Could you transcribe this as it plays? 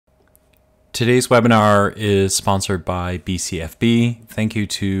Today's webinar is sponsored by BCFB. Thank you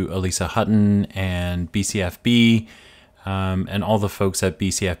to Elisa Hutton and BCFB and all the folks at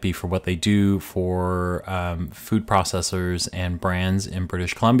BCFB for what they do for food processors and brands in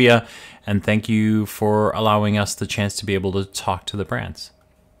British Columbia. And thank you for allowing us the chance to be able to talk to the brands.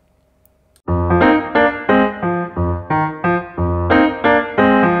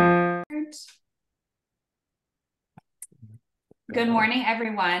 Good morning,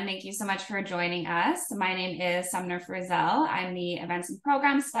 everyone. Thank you so much for joining us. My name is Sumner Frizzell. I'm the Events and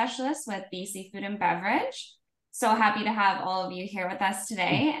Programs Specialist with BC Food and Beverage. So happy to have all of you here with us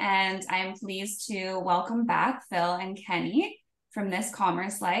today. And I'm pleased to welcome back Phil and Kenny from This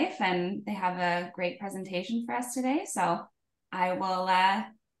Commerce Life. And they have a great presentation for us today. So I will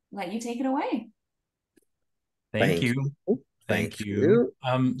let you take it away. Thank you. Thank you.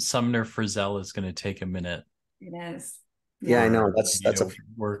 Sumner Frizzell is going to take a minute. It is. Yeah, I know. That's a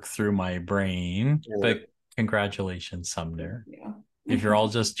work through my brain. Yeah. But congratulations, Sumner. If you're all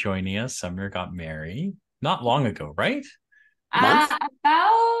just joining us, Sumner got married not long ago, right? About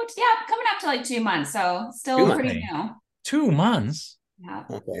coming up to like 2 months, so still pretty new. 2 months. Yeah.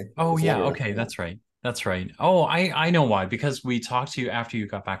 Okay. Oh yeah. Okay, that's right. That's right. Oh, I know why. Because we talked to you after you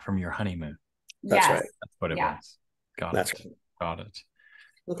got back from your honeymoon. That's right. That's what it was. Got it. Got it.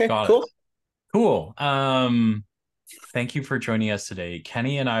 Okay. Got cool. It. Cool. Thank you for joining us today.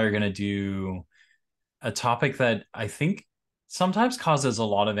 Kenny and I are going to do a topic that I think sometimes causes a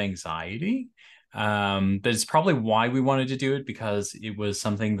lot of anxiety. But it's probably why we wanted to do it, because it was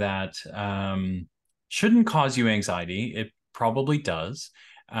something that shouldn't cause you anxiety. It probably does.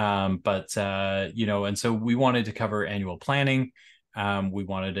 And so we wanted to cover annual planning. We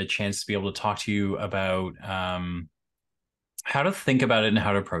wanted a chance to be able to talk to you about how to think about it and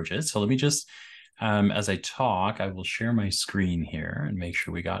how to approach it. So let me just... as I talk, I will share my screen here and make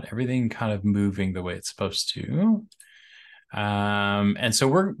sure we got everything kind of moving the way it's supposed to. And so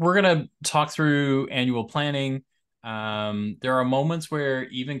we're going to talk through annual planning. There are moments where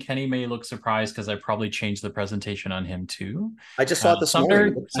even Kenny may look surprised because I probably changed the presentation on him too. I just saw it this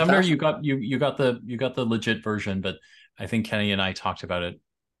morning. Sumner, you got the legit version, but I think Kenny and I talked about it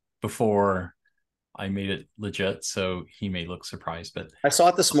before I made it legit, so he may look surprised. But I saw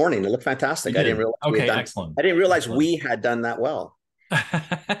it this morning. It looked fantastic. I didn't realize. Okay, excellent. I didn't realize we had done that well.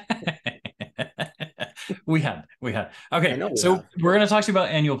 we had. Okay, so we're going to talk to you about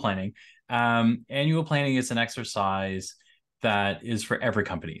annual planning. Annual planning is an exercise that is for every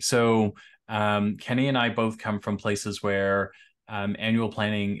company. So Kenny and I both come from places where annual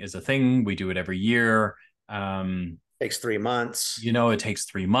planning is a thing. We do it every year. Takes 3 months. It takes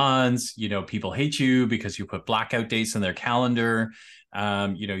 3 months. People hate you because you put blackout dates in their calendar.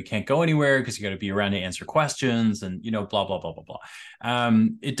 You can't go anywhere because you got to be around to answer questions and, blah, blah, blah, blah, blah.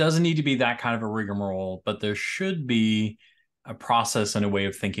 It doesn't need to be that kind of a rigmarole, but there should be a process and a way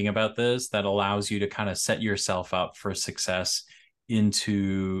of thinking about this that allows you to kind of set yourself up for success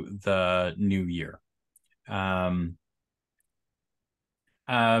into the new year.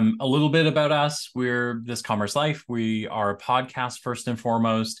 A little bit about us. We're This Commerce Life. We are a podcast first and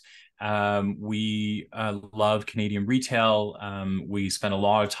foremost. We love Canadian retail. We spend a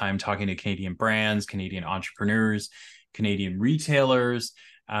lot of time talking to Canadian brands, Canadian entrepreneurs, Canadian retailers,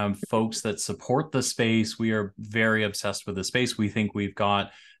 folks that support the space. We are very obsessed with the space. We think we've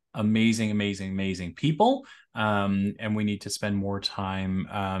got amazing people, and we need to spend more time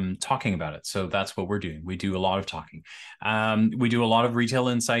talking about it. So that's what we're doing. We do a lot of talking. We do a lot of retail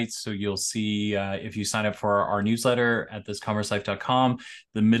insights. So you'll see if you sign up for our newsletter at thiscommercelife.com,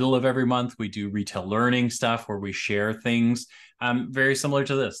 the middle of every month, we do retail learning stuff where we share things very similar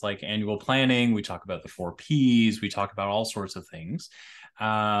to this, like annual planning. We talk about the 4 Ps. We talk about all sorts of things.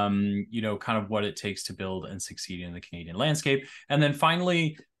 Kind of what it takes to build and succeed in the Canadian landscape. And then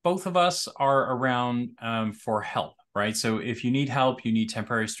finally, both of us are around for help, right? So if you need help, you need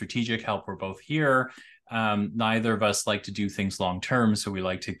temporary strategic help, we're both here. Neither of us like to do things long-term. So we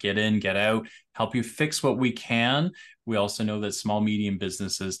like to get in, get out, help you fix what we can. We also know that small, medium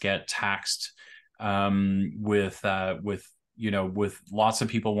businesses get taxed with lots of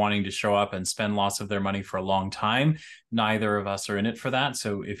people wanting to show up and spend lots of their money for a long time. Neither of us are in it for that.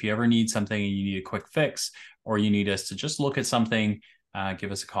 So if you ever need something and you need a quick fix, or you need us to just look at something,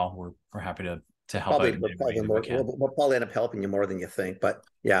 give us a call. We're happy to help out. We'll probably end up helping you more than you think. But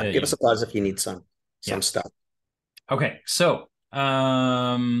give us a buzz if you need some stuff. Okay, so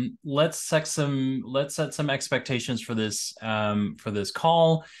let's set some expectations for this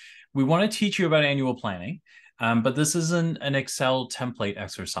call. We want to teach you about annual planning. But this isn't an Excel template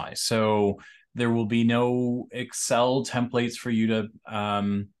exercise. So there will be no Excel templates for you to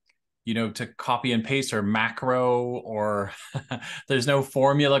to copy and paste or macro, or there's no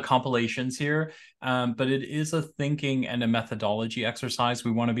formula compilations here, but it is a thinking and a methodology exercise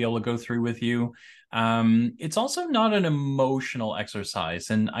we want to be able to go through with you. It's also not an emotional exercise.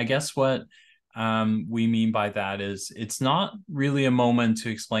 And I guess what we mean by that is it's not really a moment to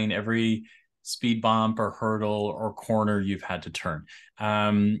explain every speed bump or hurdle or corner you've had to turn.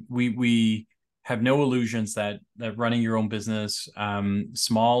 We have no illusions that running your own business,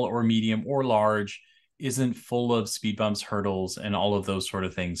 small or medium or large, isn't full of speed bumps, hurdles, and all of those sort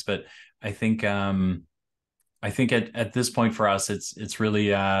of things. But I think at this point for us, it's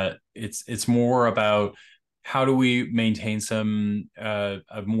really it's more about how do we maintain some a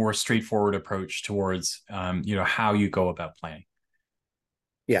more straightforward approach towards how you go about planning.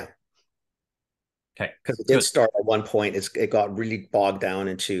 Yeah. Okay. Because it did start at one point, it got really bogged down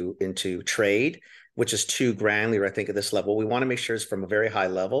into trade, which is too granular, I think, at this level. We want to make sure it's from a very high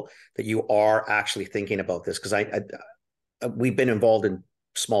level that you are actually thinking about this, because we've been involved in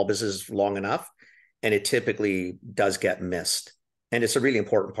small business long enough, and it typically does get missed. And it's a really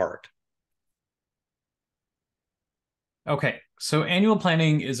important part. Okay. So annual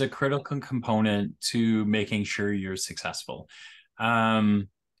planning is a critical component to making sure you're successful.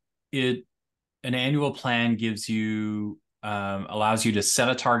 An annual plan gives you, allows you to set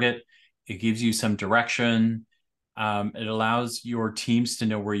a target. It gives you some direction. It allows your teams to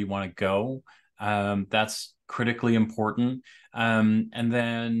know where you want to go. That's critically important. And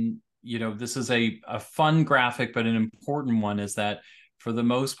then, this is a fun graphic, but an important one is that for the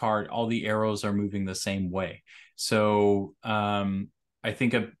most part, all the arrows are moving the same way. So I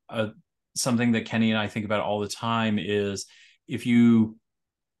think something that Kenny and I think about all the time is if you're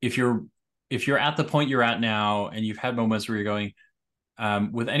at the point you're at now and you've had moments where you're going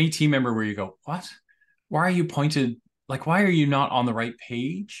with any team member where you go, what? Why are you pointed? Like, why are you not on the right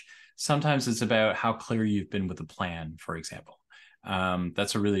page? Sometimes it's about how clear you've been with the plan, for example.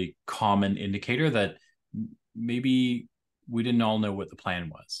 That's a really common indicator that maybe we didn't all know what the plan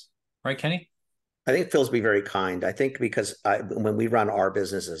was. Right, Kenny? I think Phil's be very kind. I think because when we run our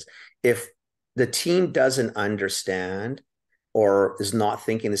businesses, if the team doesn't understand or is not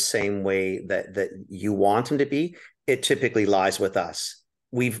thinking the same way that you want them to be, it typically lies with us.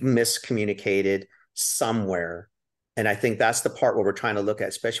 We've miscommunicated somewhere. And I think that's the part where we're trying to look at,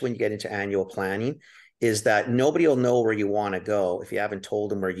 especially when you get into annual planning, is that nobody will know where you want to go if you haven't told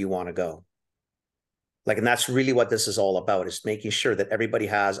them where you want to go. And that's really what this is all about, is making sure that everybody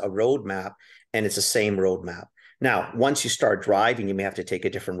has a roadmap and it's the same roadmap. Now, once you start driving, you may have to take a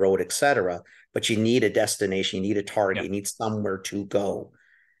different road, et cetera, but you need a destination, you need a target, You need somewhere to go.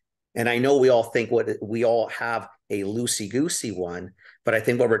 And I know we all have a loosey-goosey one, but I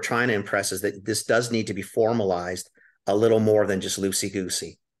think what we're trying to impress is that this does need to be formalized a little more than just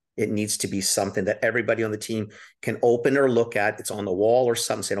loosey-goosey. It needs to be something that everybody on the team can open or look at. It's on the wall or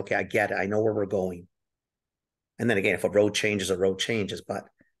something, saying, okay, I get it. I know where we're going. And then again, if a road changes, but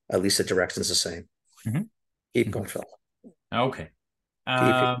at least the direction's the same. Mm-hmm. Keep going, Phil. Okay.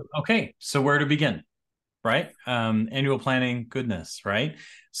 Okay. So where to begin, right? Annual planning, goodness, right?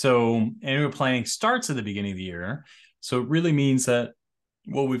 So annual planning starts at the beginning of the year. So it really means that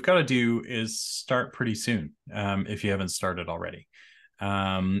what we've got to do is start pretty soon, if you haven't started already.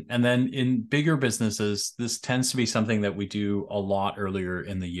 And then in bigger businesses, this tends to be something that we do a lot earlier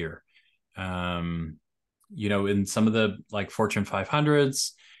in the year. In some of the Fortune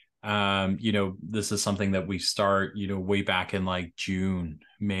 500s, this is something that we start, way back in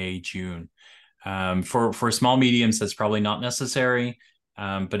May, June. For small mediums, that's probably not necessary.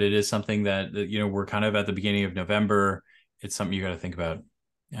 But it is something that we're kind of at the beginning of November. It's something you got to think about.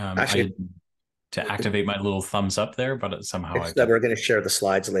 Actually, to activate my little thumbs up there, but somehow we're going to share the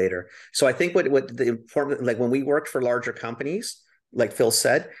slides later. So I think what the important, when we worked for larger companies, like Phil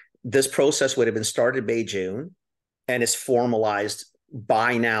said, this process would have been started May, June, and is formalized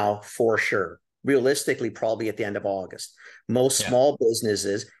by now for sure. Realistically, probably at the end of August. Most small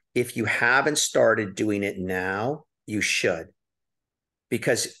businesses, if you haven't started doing it now, you should,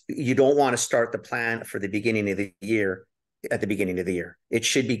 because you don't want to start the plan for the beginning of the year at the beginning of the year. It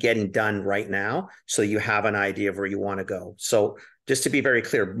should be getting done right now, so you have an idea of where you want to go. So just to be very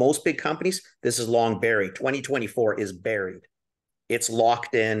clear, most big companies, this is long buried. 2024 is buried. It's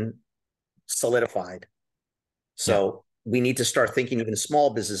locked in, solidified. So we need to start thinking even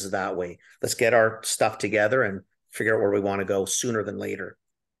small businesses that way. Let's get our stuff together and figure out where we want to go sooner than later.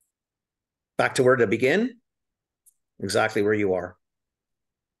 Back to where to begin? Exactly where you are.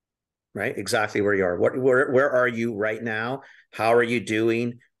 Right? Exactly where you are. Where are you right now? How are you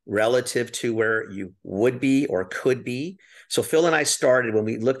doing? relative to where you would be or could be. So Phil and I started, when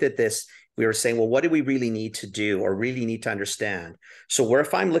we looked at this, we were saying, well, what do we really need to do or really need to understand? So where,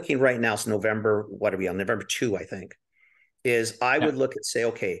 if I'm looking right now, it's November, what are we on? November 2, I think, is I would look and say,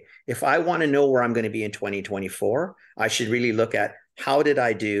 okay, if I want to know where I'm going to be in 2024, I should really look at how did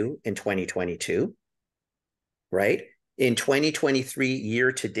I do in 2022, right? In 2023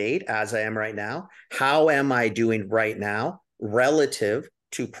 year to date, as I am right now, how am I doing right now relative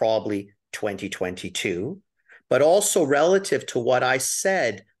to probably 2022, but also relative to what I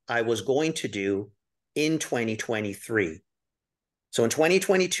said I was going to do in 2023. So in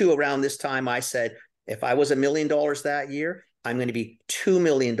 2022, around this time, I said, if I was $1 million that year, I'm going to be $2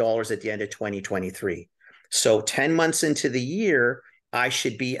 million at the end of 2023. So 10 months into the year, I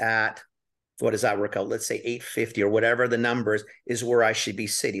should be at, what does that work out? Let's say 850 or whatever the numbers is where I should be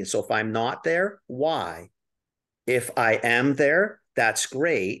sitting. So if I'm not there, why? If I am there, that's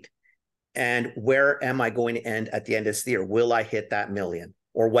great. And where am I going to end at the end of this year? Will I hit that million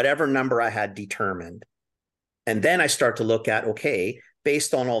or whatever number I had determined? And then I start to look at, okay,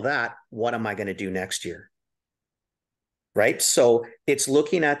 based on all that, what am I going to do next year? Right? So it's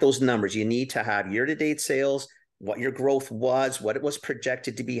looking at those numbers. You need to have year-to-date sales, what your growth was, what it was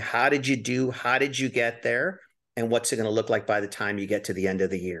projected to be, how did you do, how did you get there, and what's it going to look like by the time you get to the end of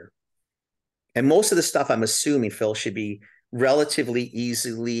the year. And most of the stuff, I'm assuming, Phil, should be relatively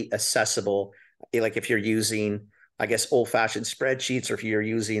easily accessible. Like if you're using, I guess, old-fashioned spreadsheets, or if you're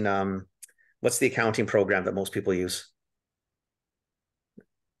using, what's the accounting program that most people use?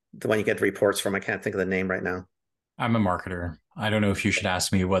 The one you get the reports from. I can't think of the name right now. I'm a marketer. I don't know if you should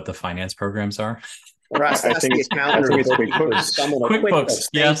ask me what the finance programs are. Or ask the accountant. I think it's QuickBooks. QuickBooks.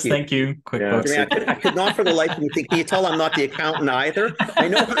 Yes, thank you. QuickBooks. Yeah. I could not for the life of me think. Can you tell I'm not the accountant either? I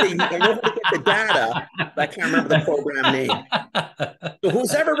know how to get the data, but I can't remember the program name. So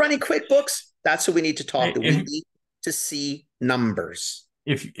who's ever running QuickBooks? That's who we need to talk to. We need to see numbers.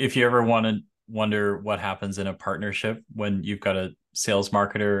 If you ever want to wonder what happens in a partnership when you've got a sales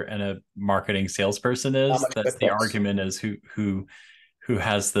marketer and a marketing salesperson, that's the argument, is who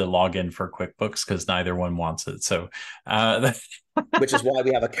has the login for QuickBooks, because neither one wants it. So which is why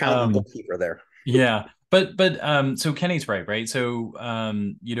we have accountant bookkeeper there. Yeah. But so Kenny's right? So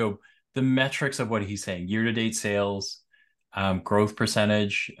the metrics of what he's saying, year-to-date sales, growth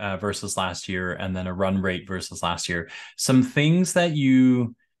percentage versus last year, and then a run rate versus last year. Some things that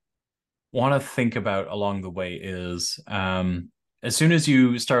you want to think about along the way is, as soon as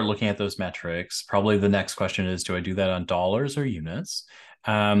you start looking at those metrics, probably the next question is, do I do that on dollars or units?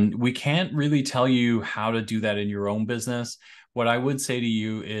 We can't really tell you how to do that in your own business. What I would say to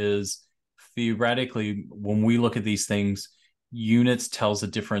you is, theoretically, when we look at these things, units tells a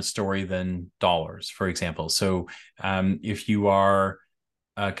different story than dollars, for example. So if you are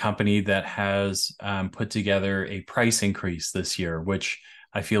a company that has put together a price increase this year, which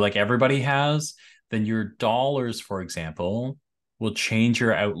I feel like everybody has, then your dollars, for example, will change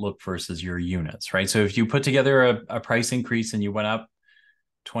your outlook versus your units, right? So if you put together a price increase and you went up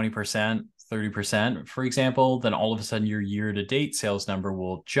 20%, 30%, for example, then all of a sudden your year-to-date sales number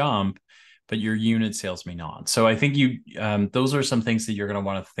will jump, but your unit sales may not. So I think those are some things that you're going to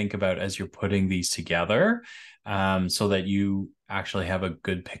want to think about as you're putting these together, so that you actually have a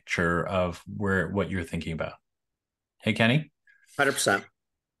good picture of what you're thinking about. Hey, Kenny? 100%.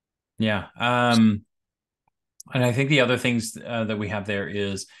 Yeah. And I think the other things that we have there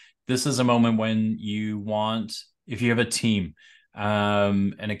is, this is a moment when you want, if you have a team,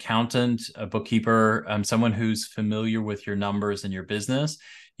 an accountant, a bookkeeper, someone who's familiar with your numbers and your business,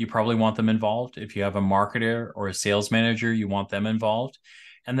 you probably want them involved. If you have a marketer or a sales manager, you want them involved.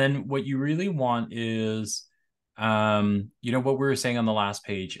 And then what you really want is, what we were saying on the last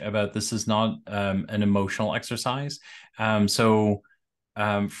page about, this is not an emotional exercise.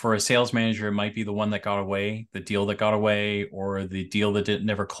 For a sales manager, it might be the one that got away, the deal that got away, or the deal that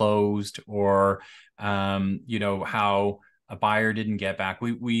never closed, or how a buyer didn't get back.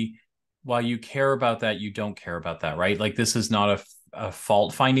 We while you care about that, you don't care about that, right? Like, this is not a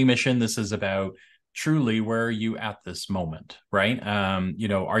fault finding mission. This is about truly, where are you at this moment, right? Are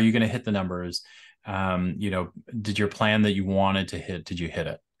you going to hit the numbers? Did your plan that you wanted to hit, did you hit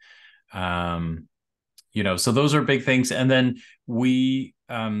it? So those are big things. And then we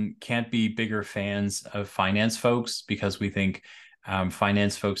can't be bigger fans of finance folks, because we think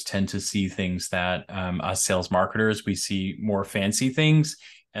finance folks tend to see things that us sales marketers, we see more fancy things,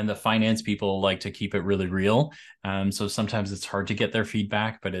 and the finance people like to keep it really real. So sometimes it's hard to get their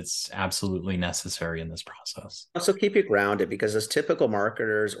feedback, but it's absolutely necessary in this process. Also keep you grounded, because as typical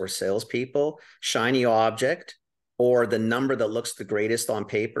marketers or salespeople, shiny object or the number that looks the greatest on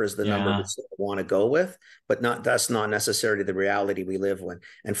paper is the number we want to go with, but that's not necessarily the reality we live with.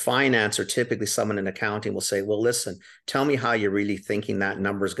 And finance, or typically someone in accounting, will say, well, listen, tell me how you're really thinking that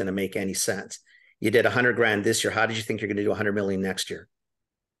number is going to make any sense. You did 100 grand this year. How did you think you're going to do 100 million next year?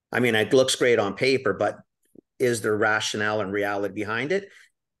 I mean, it looks great on paper, but is there rationale and reality behind it?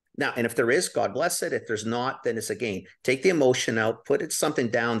 Now, and if there is, God bless it. If there's not, then it's, again, take the emotion out, put it something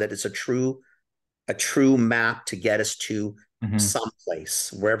down that it's a true map to get us to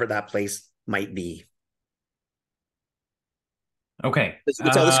someplace, wherever that place might be. Okay. This is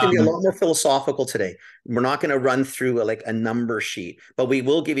going to be a lot more philosophical today. We're not going to run through like a number sheet, but we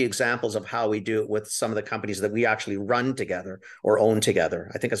will give you examples of how we do it with some of the companies that we actually run together or own together,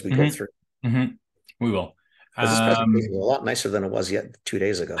 I think, as we go through. We will. This presentation is a lot nicer than it was yet 2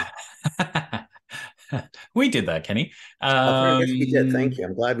 days ago. We did that, Kenny. Yes, we did. Thank you.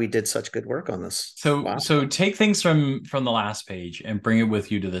 I'm glad we did such good work on this. So take things from the last page and bring it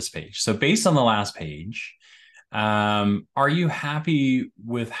with you to this page. So based on the last page, are you happy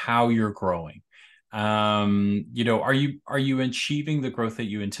with how you're growing? You know, are you achieving the growth that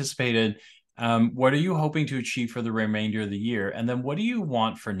you anticipated? What are you hoping to achieve for the remainder of the year? And then what do you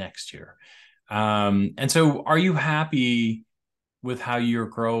want for next year? And so are you happy with how you're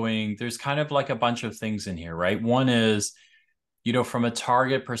growing? There's kind of like a bunch of things in here, right? One is, you know, from a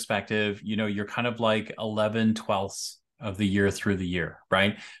target perspective, you know, you're kind of like 11/12 of the year through the year,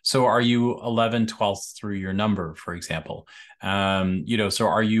 right? So are you 11/12 through your number, for example? You know, so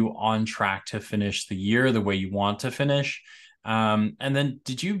are you on track to finish the year the way you want to finish? And then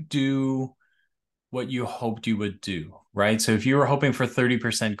did you do what you hoped you would do, right? So if you were hoping for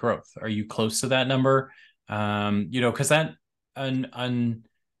 30% growth, are you close to that number? You know, because that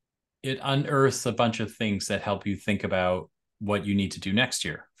it unearths a bunch of things that help you think about what you need to do next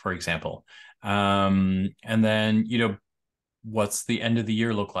year, for example. And then, you know, what's the end of the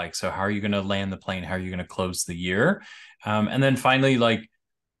year look like? So how are you going to land the plane? How are you going to close the year? And then finally, like,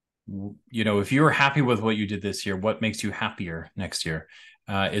 you know, if you were happy with what you did this year, what makes you happier next year?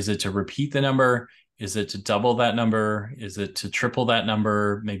 Is it to repeat the number? Is it to double that number? Is it to triple that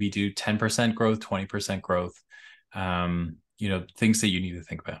number? Maybe do 10% growth, 20% growth? You know, things that you need to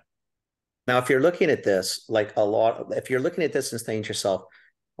think about. Now, if you're looking at this, like if you're looking at this and saying to yourself,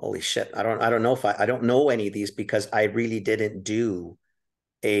 holy shit, I don't know if I don't know any of these because I really didn't do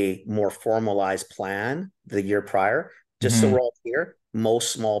a more formalized plan the year prior. Just so we're all clear,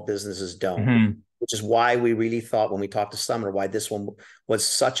 most small businesses don't, which is why we really thought when we talked to Sumner, why this one was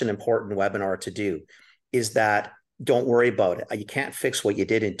such an important webinar to do, is that don't worry about it. You can't fix what you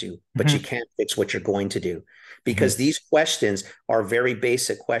didn't do, but you can fix what you're going to do, because these questions are very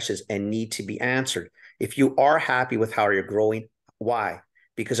basic questions and need to be answered. If you are happy with how you're growing, why?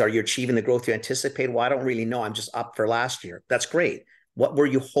 Because are you achieving the growth you anticipated? Well, I don't really know. I'm just up for last year. That's great. What were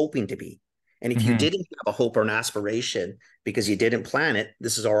you hoping to be? And if you didn't have a hope or an aspiration because you didn't plan it,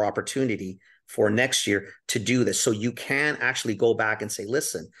 this is our opportunity for next year to do this. So you can actually go back and say,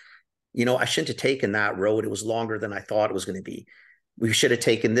 listen, you know, I shouldn't have taken that road. It was longer than I thought it was going to be. We should have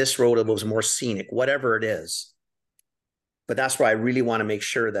taken this road. It was more scenic, whatever it is. But that's why I really want to make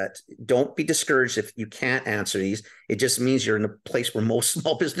sure that don't be discouraged if you can't answer these. It just means you're in a place where most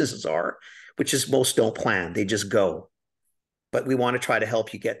small businesses are, which is most don't plan. They just go. But we want to try to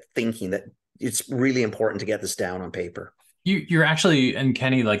help you get thinking that it's really important to get this down on paper. You're actually, and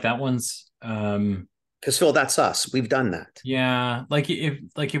Kenny, like that one's because Phil, that's us. We've done that. Yeah. Like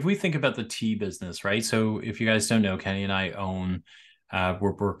if we think about the tea business, right? So if you guys don't know, Kenny and I own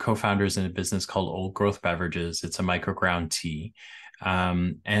we're co-founders in a business called Old Growth Beverages. It's a microground tea.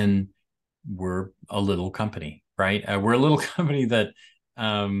 And we're a little company, right? We're a little company that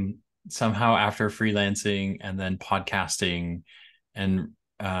somehow after freelancing and then podcasting and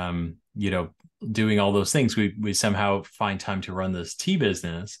you know, doing all those things, we somehow find time to run this tea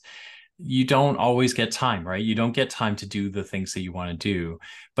business. You don't always get time, right? You don't get time to do the things that you want to do,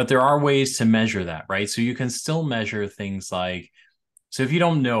 but there are ways to measure that, right? So you can still measure things like, so if you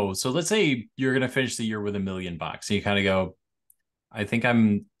don't know, so let's say you're going to finish the year with $1 million and you kind of go, I think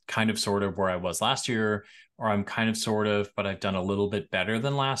I'm kind of sort of where I was last year, or I'm kind of sort of, but I've done a little bit better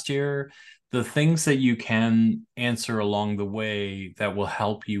than last year. The things that you can answer along the way that will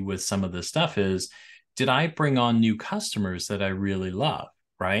help you with some of this stuff is, did I bring on new customers that I really love,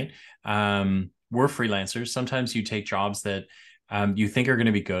 right? We're freelancers. Sometimes you take jobs that you think are going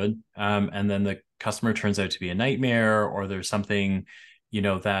to be good, and then the customer turns out to be a nightmare, or there's something, you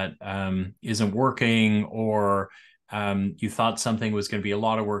know, that isn't working, or you thought something was going to be a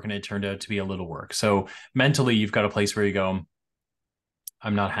lot of work and it turned out to be a little work. So mentally, you've got a place where you go,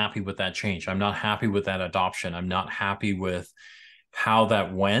 I'm not happy with that change. I'm not happy with that adoption. I'm not happy with how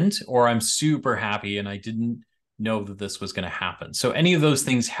that went, or I'm super happy and I didn't know that this was going to happen. So any of those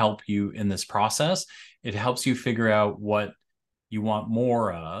things help you in this process. It helps you figure out what you want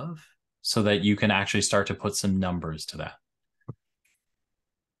more of so that you can actually start to put some numbers to that.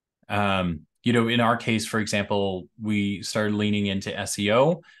 In our case, for example, we started leaning into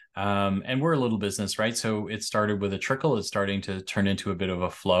SEO, and we're a little business, right? So it started with a trickle. It's starting to turn into a bit of a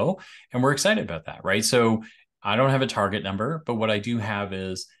flow, and we're excited about that, right? So I don't have a target number, but what I do have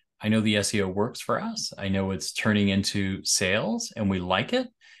is I know the SEO works for us. I know it's turning into sales and we like it.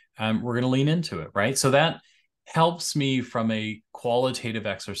 We're going to lean into it, right? So that helps me from a qualitative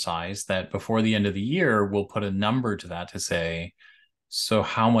exercise that before the end of the year, we'll put a number to that to say, so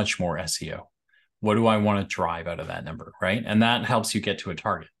how much more SEO? What do I want to drive out of that number, right? And that helps you get to a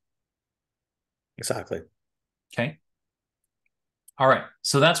target. Exactly. Okay. All right.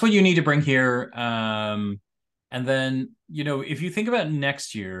 So that's what you need to bring here. And then, if you think about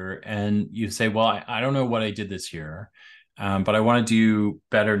next year and you say, well, I don't know what I did this year, but I want to do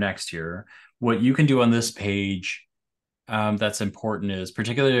better next year. What you can do on this page that's important is,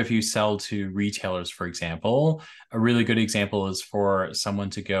 particularly if you sell to retailers, for example, a really good example is for someone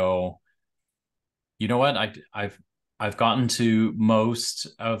to go, you know what, I've gotten to most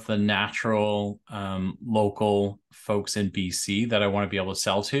of the natural local folks in BC that I want to be able to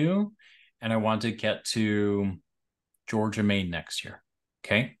sell to, and I want to get to Georgia, Maine next year.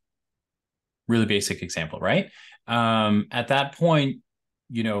 Okay. Really basic example, right? At that point,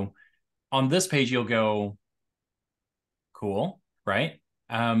 on this page, you'll go, cool, right?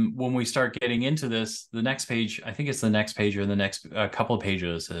 When we start getting into this, the next page, I think it's the next page or the next couple of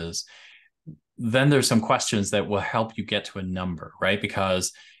pages is, then there's some questions that will help you get to a number, right?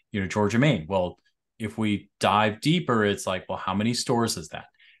 Because, Georgia, Maine, well, if we dive deeper, it's like, well, how many stores is that?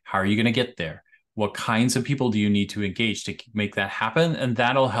 How are you going to get there? What kinds of people do you need to engage to make that happen? And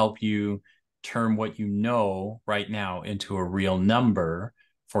that'll help you turn what you know right now into a real number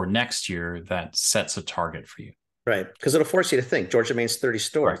for next year that sets a target for you. Right. Because it'll force you to think, Georgia, Maine's 30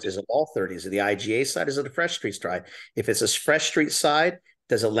 stores. Right. Is it all 30? Is it the IGA side? Is it the Fresh Street side? If it's a Fresh Street side,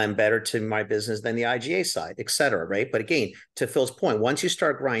 does it lend better to my business than the IGA side, et cetera, right? But again, to Phil's point, once you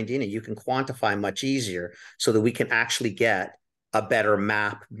start grinding it, you can quantify much easier so that we can actually get a better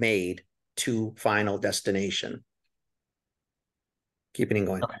map made to final destination. Keeping it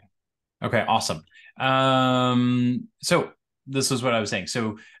going. Okay, awesome. So this is what I was saying.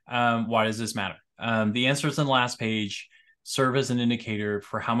 So why does this matter? The answer is in the last page. Serve as an indicator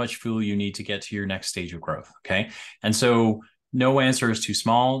for how much fuel you need to get to your next stage of growth. Okay. And so no answer is too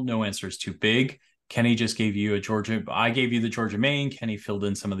small. No answer is too big. Kenny just gave you I gave you the Georgia, Maine. Kenny filled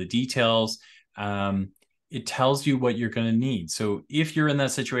in some of the details. It tells you what you're going to need. So if you're in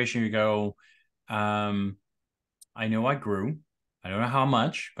that situation, you go, I know I grew. I don't know how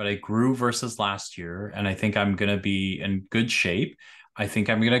much, but I grew versus last year. And I think I'm going to be in good shape. I think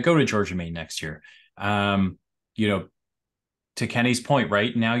I'm going to go to Georgia, Maine next year. To Kenny's point,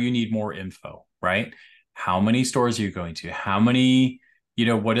 right now you need more info, right? How many stores are you going to? How many,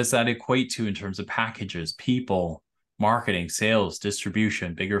 what does that equate to in terms of packages, people, marketing, sales,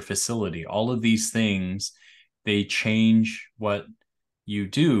 distribution, bigger facility, all of these things, they change what you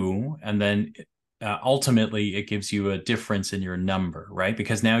do. And then ultimately it gives you a difference in your number, right?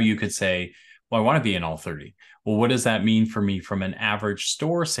 Because now you could say, well, I want to be in all 30. Well, what does that mean for me from an average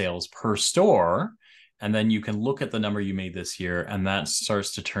store sales per store? And then you can look at the number you made this year, and that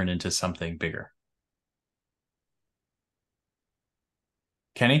starts to turn into something bigger.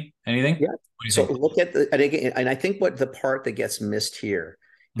 Kenny, anything? Yeah. So look at and I think what the part that gets missed here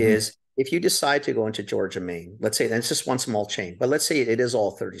is if you decide to go into Georgia, Maine, let's say, and it's just one small chain, but let's say it is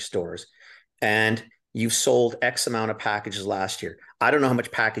all 30 stores and you've sold X amount of packages last year. I don't know how much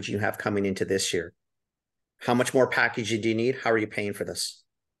packaging you have coming into this year. How much more packaging do you need? How are you paying for this?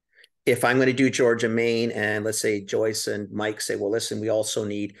 If I'm going to do Georgia, Maine, and let's say Joyce and Mike say, well, listen, we also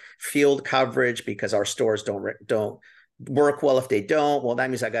need field coverage because our stores don't work well if they don't. Well, that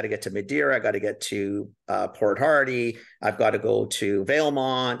means I got to get to Madeira. I got to get to Port Hardy. I've got to go to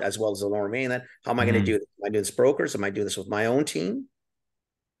Valemont as well as the Lower Mainland. How am I going to do this? Am I doing this brokers? Am I doing this with my own team?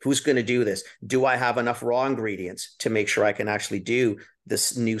 Who's going to do this? Do I have enough raw ingredients to make sure I can actually do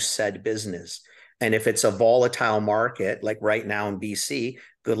this new said business? And if it's a volatile market, like right now in BC,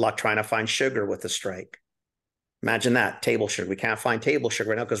 good luck trying to find sugar with the strike. Imagine that, table sugar. We can't find table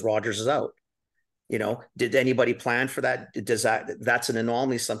sugar right now because Rogers is out. Did anybody plan for that? That's an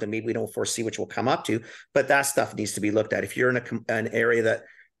anomaly, something maybe we don't foresee, which we'll come up to, but that stuff needs to be looked at. If you're in an area that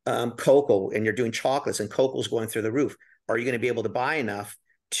cocoa and you're doing chocolates and cocoa's going through the roof, are you going to be able to buy enough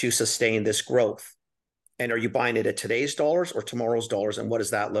to sustain this growth? And are you buying it at today's dollars or tomorrow's dollars? And what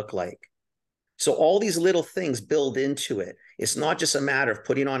does that look like? So all these little things build into it. It's not just a matter of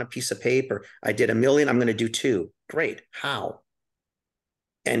putting on a piece of paper, I did $1 million, I'm going to do 2. Great. How?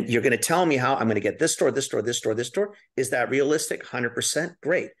 And you're going to tell me how I'm going to get this store, this store, this store, this store. Is that realistic? 100%.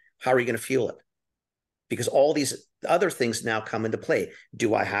 Great. How are you going to fuel it? Because all these other things now come into play.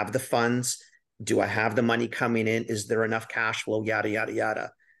 Do I have the funds? Do I have the money coming in? Is there enough cash flow? Yada, yada,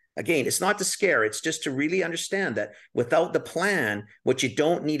 yada. Again, it's not to scare. It's just to really understand that without the plan, what you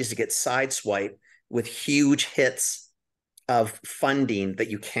don't need is to get sideswiped with huge hits of funding that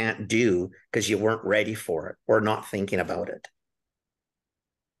you can't do because you weren't ready for it or not thinking about it.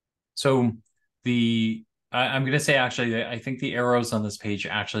 So I'm going to say, actually, I think the arrows on this page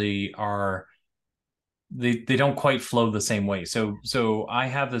actually are, they don't quite flow the same way. So I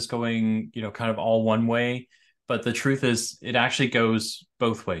have this going, kind of all one way, but the truth is it actually goes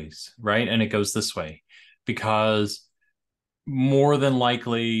both ways, right? And it goes this way, because more than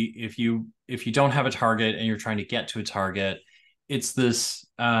likely, if you don't have a target and you're trying to get to a target, it's this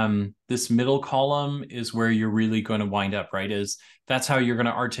middle column is where you're really going to wind up, right? That's how you're going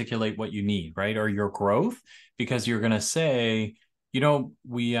to articulate what you need, right? Or your growth, because you're going to say,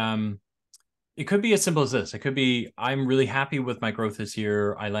 it could be as simple as this. It could be, I'm really happy with my growth this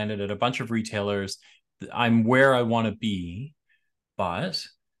year. I landed at a bunch of retailers. I'm where I want to be, but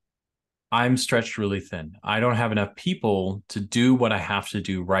I'm stretched really thin. I don't have enough people to do what I have to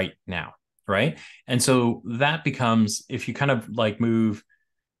do right now, right? And so that becomes, if you kind of like move,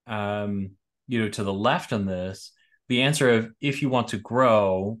 to the left on this, the answer of if you want to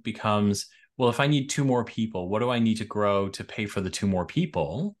grow becomes, well, if I need 2 more people, what do I need to grow to pay for the 2 more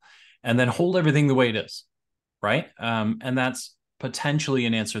people? And then hold everything the way it is, right? And that's potentially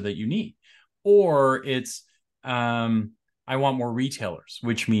an answer that you need. Or it's, I want more retailers,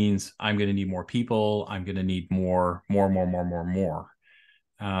 which means I'm going to need more people. I'm going to need more.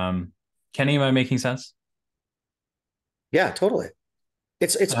 Kenny, am I making sense? Yeah, totally.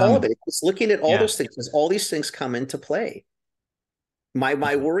 It's all of it. It's looking at all those things, because all these things come into play.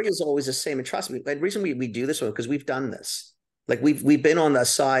 My worry is always the same. And trust me, the reason we do this one, because we've done this. Like we've been on the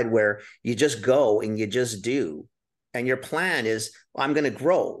side where you just go and you just do. And your plan is, I'm going to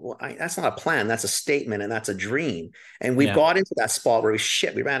grow. Well, that's not a plan. That's a statement, and that's a dream. And we've got into that spot where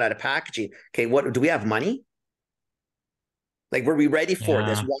we ran out of packaging. Okay, what do we have money? Like, were we ready for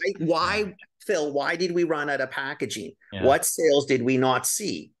this? Why, Phil? Why did we run out of packaging? What sales did we not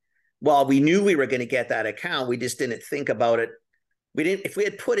see? Well, we knew we were going to get that account. We just didn't think about it. We didn't. If we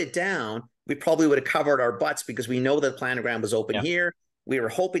had put it down, we probably would have covered our butts, because we know the planogram was open here. We were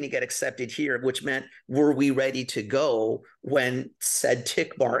hoping to get accepted here, which meant, were we ready to go when said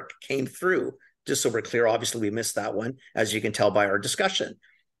tick mark came through? Just so we're clear, obviously we missed that one, as you can tell by our discussion.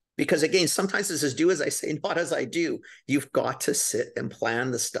 Because again, sometimes this is do as I say, not as I do. You've got to sit and plan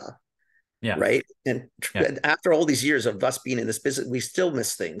the stuff. Yeah. Right. And after all these years of us being in this business, we still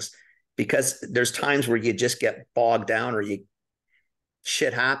miss things, because there's times where you just get bogged down, or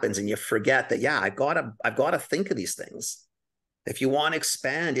shit happens and you forget that, I've got to think of these things. If you want to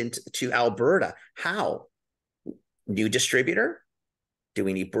expand into Alberta, how? New distributor? Do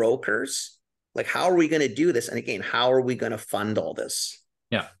we need brokers? Like, how are we going to do this? And again, how are we going to fund all this?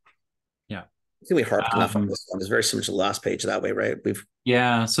 Yeah. I think we harped enough on this one. It's very similar to the last page that way, right?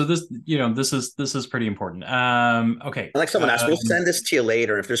 So this, this is pretty important. Okay. Like someone asked, we'll send this to you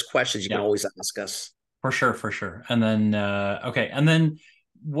later. If there's questions, you can always ask us. For sure. And then, okay. And then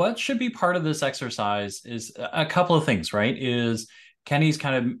what should be part of this exercise is a couple of things, right? Is Kenny's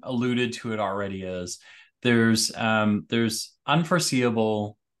kind of alluded to it already, is there's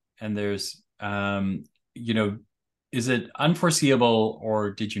unforeseeable, and there's, is it unforeseeable or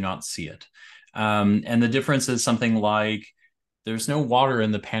did you not see it? And the difference is something like, there's no water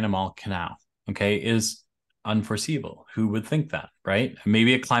in the Panama Canal, okay, is unforeseeable. Who would think that, right?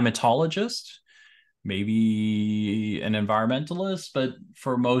 Maybe a climatologist, maybe an environmentalist, but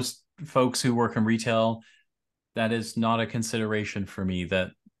for most folks who work in retail, that is not a consideration for me, that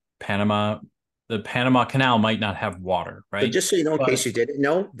the Panama Canal might not have water, right? But just so you know, in case you didn't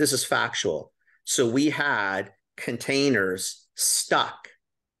know, this is factual. So we had containers stuck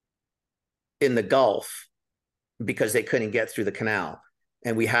in the Gulf because they couldn't get through the canal.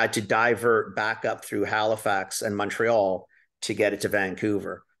 And we had to divert back up through Halifax and Montreal to get it to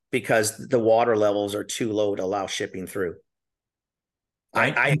Vancouver, because the water levels are too low to allow shipping through.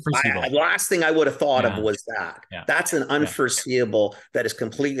 Last thing I would have thought of was that. That's an unforeseeable that is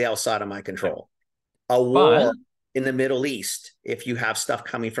completely outside of my control. A war in the Middle East, if you have stuff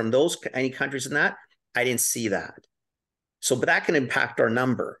coming from any countries in that, I didn't see that. So, but that can impact our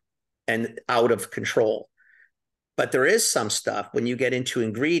number and out of control. But there is some stuff when you get into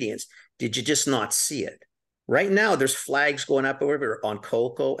ingredients, did you just not see it? Right now, there's flags going up over on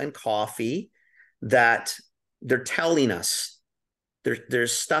cocoa and coffee that they're telling us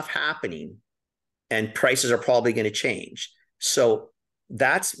there's stuff happening and prices are probably going to change. So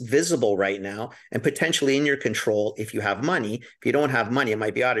that's visible right now and potentially in your control if you have money. If you don't have money, it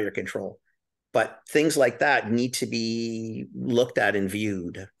might be out of your control. But things like that need to be looked at and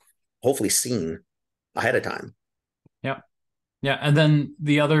viewed, hopefully seen ahead of time. Yeah. Yeah. And then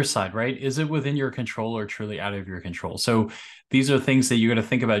the other side, right? Is it within your control or truly out of your control? So these are things that you got to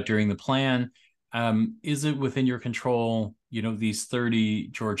think about during the plan. Is it within your control? You know, these 30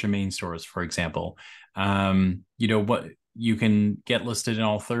 Georgia Main stores, for example, you know, what you can get listed in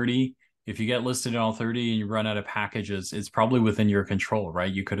all 30. If you get listed in all 30 and you run out of packages, it's probably within your control,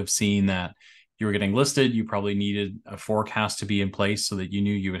 right? You could have seen that you were getting listed. You probably needed a forecast to be in place so that you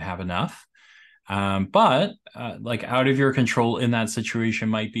knew you would have enough. But like out of your control in that situation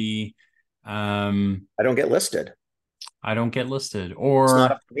might be, I don't get listed. I don't get listed, It's not or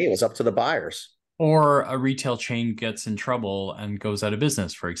up to me. It was up to the buyers. or a retail chain gets in trouble and goes out of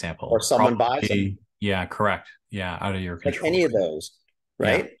business, for example. Or someone buys them. Yeah, correct. Yeah, out of your control. Like any of those,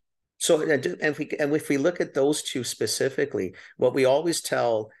 right? Yeah. So, and if we look at those two specifically, what we always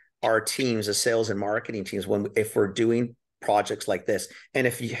tell our teams, the sales and marketing teams, if we're doing projects like this, and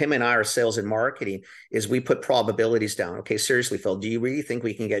if him and I are sales and marketing, is we put probabilities down. Okay, seriously, Phil, do you really think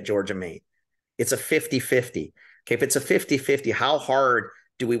we can get Georgia Main? It's a 50-50. Okay, if it's a 50-50, how hard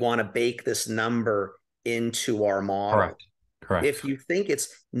do we want to bake this number into our model? Correct. If you think it's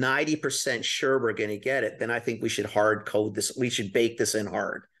 90% sure we're going to get it, then I think we should hard code this. We should bake this in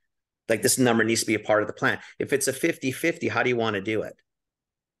hard. Like this number needs to be a part of the plan. If it's a 50-50, how do you want to do it?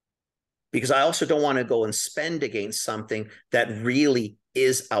 Because I also don't want to go and spend against something that really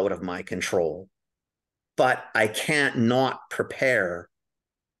is out of my control. But I can't not prepare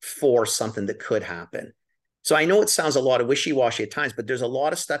for something that could happen. So I know it sounds a lot of wishy-washy at times, but there's a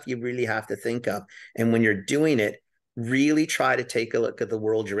lot of stuff you really have to think of. And when you're doing it, really try to take a look at the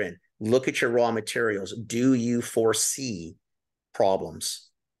world you're in. Look at your raw materials. Do you foresee problems?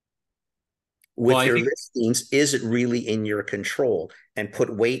 With your listings, is it really in your control? And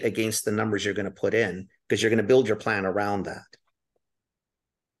put weight against the numbers you're going to put in, because you're going to build your plan around that.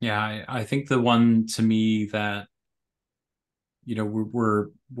 Yeah, I think the one to me that, you know,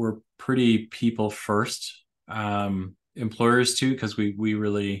 we're pretty people first employers too, because we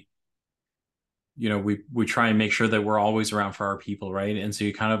really, you know, we try and make sure that we're always around for our people, right? And so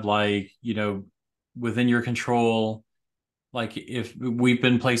you kind of like, you know, within your control. Like if we've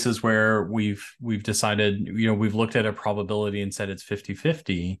been places where we've decided, you know, we've looked at a probability and said it's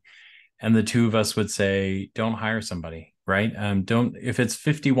 50-50, and the two of us would say, don't hire somebody, right? If it's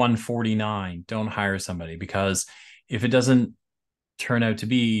 51-49, don't hire somebody, because if it doesn't turn out to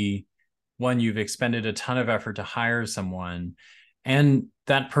be one, you've expended a ton of effort to hire someone, and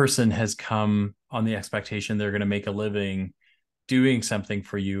that person has come on the expectation they're going to make a living doing something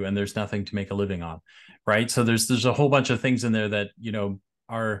for you, and there's nothing to make a living on, right? So there's a whole bunch of things in there that, you know,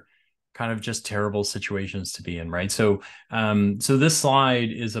 are kind of just terrible situations to be in, right? So so this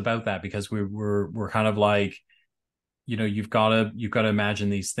slide is about that, because we're kind of like, you know, you've got to imagine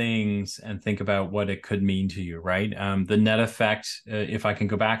these things and think about what it could mean to you, right? The net effect, if I can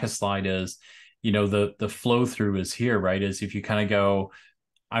go back a slide, is, you know, the flow through is here, right? Is if you kind of go,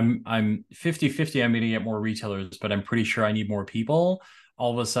 I'm 50-50, I'm going to get more retailers, but I'm pretty sure I need more people.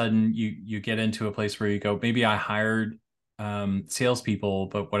 All of a sudden you get into a place where you go, maybe I hired salespeople,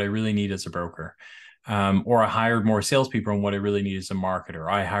 but what I really need is a broker. Or I hired more salespeople, and what I really need is a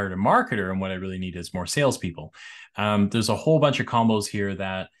marketer. I hired a marketer, and what I really need is more salespeople. There's a whole bunch of combos here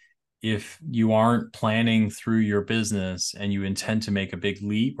that, if you aren't planning through your business and you intend to make a big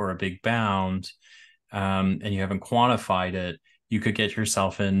leap or a big bound, and you haven't quantified it, you could get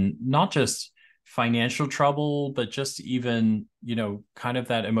yourself in not just financial trouble, but just even, you know, kind of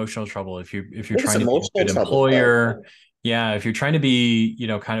that emotional trouble. If you're trying to be a good employer, yeah, if you're trying to be, you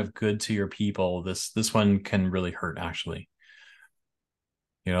know, kind of good to your people, this one can really hurt, actually.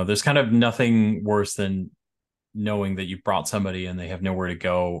 You know, there's kind of nothing worse than knowing that you've brought somebody and they have nowhere to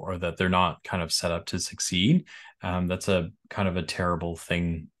go, or that they're not kind of set up to succeed. That's a kind of a terrible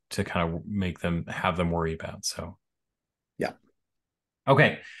thing to kind of have them worry about. So, yeah.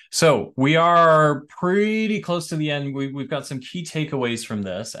 Okay, so we are pretty close to the end. We've got some key takeaways from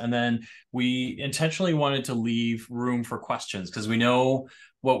this, and then we intentionally wanted to leave room for questions, because we know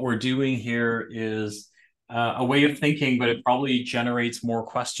what we're doing here is a way of thinking, but it probably generates more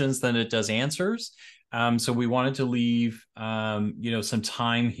questions than it does answers. So we wanted to leave, some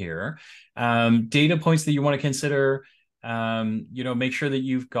time here. Data points that you want to consider, make sure that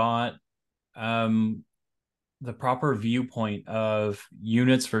you've got the proper viewpoint of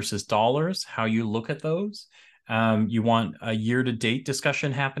units versus dollars, how you look at those. You want a year-to-date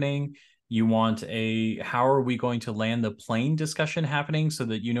discussion happening. You want a how are we going to land the plane discussion happening so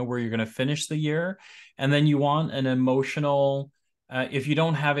that you know where you're going to finish the year. And then you want an emotional, if you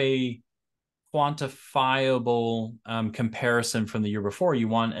don't have a quantifiable comparison from the year before, you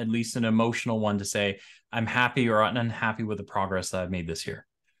want at least an emotional one to say, I'm happy or unhappy with the progress that I've made this year.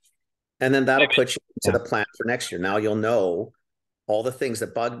 And then that'll put you into the plan for next year. Now you'll know all the things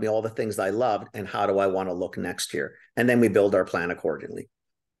that bugged me, all the things I loved, and how do I want to look next year? And then we build our plan accordingly.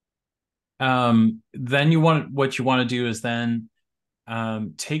 Then what you want to do is then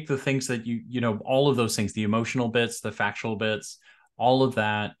take the things that all of those things, the emotional bits, the factual bits, all of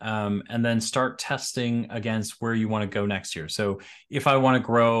that, and then start testing against where you want to go next year. So if I want to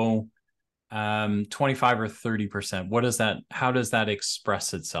grow 25 or 30%, how does that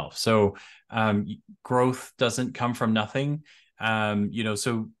express itself? So growth doesn't come from nothing.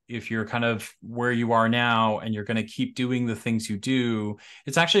 So if you're kind of where you are now and you're going to keep doing the things you do,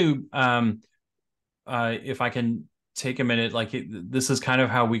 it's actually, if I can take a minute, this is kind of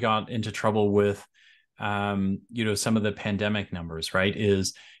how we got into trouble with, some of the pandemic numbers, right?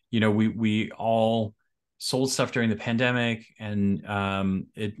 We all sold stuff during the pandemic, and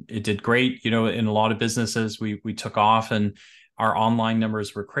it did great. In a lot of businesses, we took off, and our online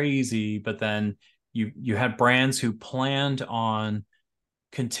numbers were crazy. But then you had brands who planned on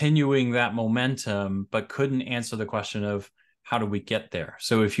continuing that momentum, but couldn't answer the question of how do we get there.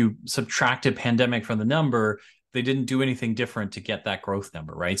 So if you subtracted pandemic from the number, they didn't do anything different to get that growth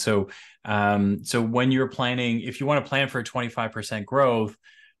number, right? So when you're planning, if you want to plan for a 25% growth,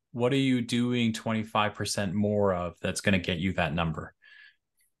 what are you doing 25% more of that's going to get you that number?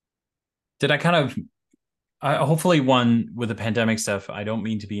 Did I kind of, hopefully with the pandemic stuff, I don't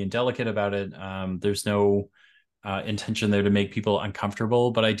mean to be indelicate about it. There's no intention there to make people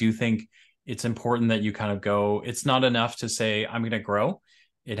uncomfortable, but I do think it's important that you kind of go, it's not enough to say, I'm going to grow.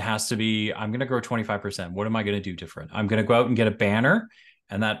 It has to be, I'm going to grow 25%. What am I going to do different? I'm going to go out and get a banner,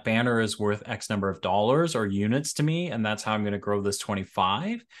 and that banner is worth X number of dollars or units to me, and that's how I'm going to grow this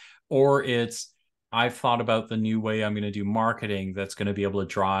 25. Or it's, I've thought about the new way I'm going to do marketing that's going to be able to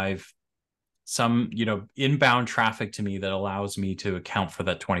drive some, inbound traffic to me that allows me to account for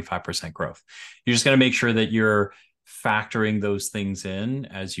that 25% growth. You're just going to make sure that you're factoring those things in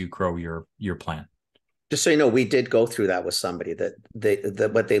as you grow your plan. Just so you know, we did go through that with somebody that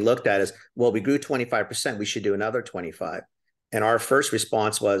what they looked at is, well, we grew 25%, we should do another 25. And our first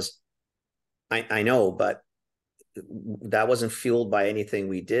response was, I know, but that wasn't fueled by anything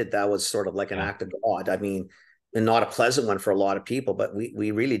we did. That was sort of like an act of God. I mean, and not a pleasant one for a lot of people, but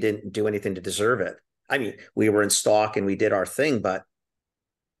we really didn't do anything to deserve it. I mean, we were in stock and we did our thing, but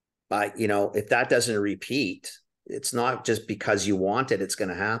if that doesn't repeat, it's not just because you want it, it's going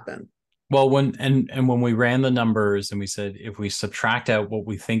to happen. Well, when we ran the numbers and we said, if we subtract out what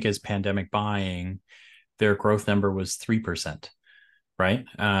we think is pandemic buying, their growth number was 3%, right?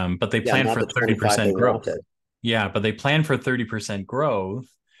 But they planned for 30% growth. Yeah, but they planned for 30% growth,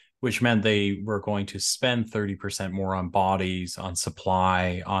 which meant they were going to spend 30% more on bodies, on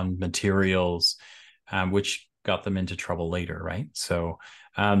supply, on materials, which got them into trouble later, right? So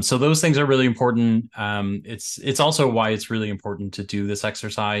those things are really important. It's also why it's really important to do this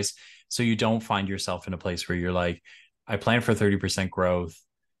exercise, so you don't find yourself in a place where you're like, I planned for 30% growth,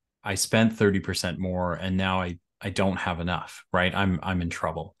 I spent 30% more, and now I don't have enough, right? I'm in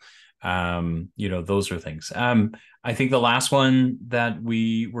trouble. Those are things. I think the last one that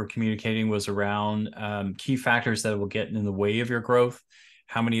we were communicating was around key factors that will get in the way of your growth.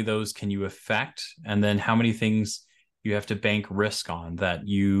 How many of those can you affect? And then how many things you have to bank risk on that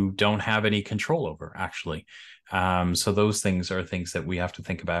you don't have any control over, actually. So those things are things that we have to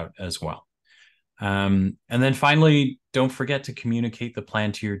think about as well. And then finally, don't forget to communicate the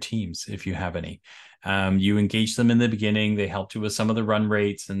plan to your teams if you have any. You engage them in the beginning. They helped you with some of the run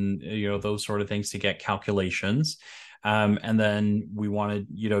rates and those sort of things to get calculations. And then we want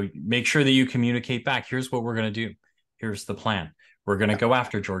to make sure that you communicate back. Here's what we're going to do. Here's the plan. We're going to go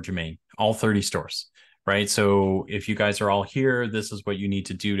after Georgia, Maine, all 30 stores, right? So if you guys are all here, this is what you need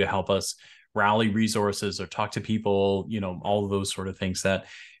to do to help us rally resources or talk to people, all of those sort of things that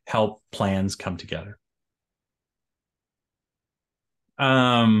help plans come together.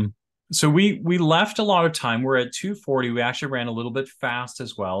 So we left a lot of time. We're at 2:40. We actually ran a little bit fast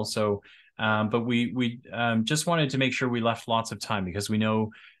as well. So, but we just wanted to make sure we left lots of time, because we know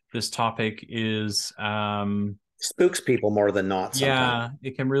this topic is spooks people more than not sometimes. yeah,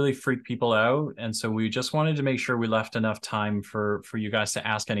 it can really freak people out. And so we just wanted to make sure we left enough time for you guys to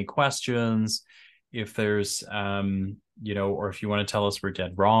ask any questions. If there's you know, or if you want to tell us we're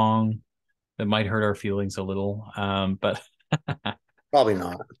dead wrong, that might hurt our feelings a little. But Probably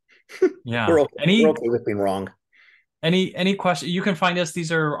not. yeah. We're okay with being wrong. Any question, you can find us.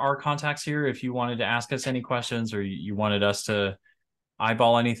 These are our contacts here if you wanted to ask us any questions, or you wanted us to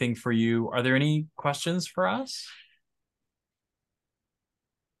eyeball anything for you. Are there any questions for us?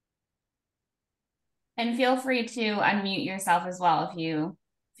 And feel free to unmute yourself as well if you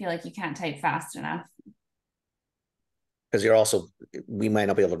feel like you can't type fast enough. Because we might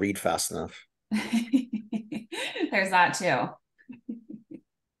not be able to read fast enough. There's that too.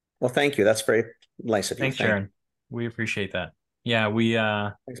 Well, thank you. That's very nice of you. Thanks, Sharon. We appreciate that. Yeah,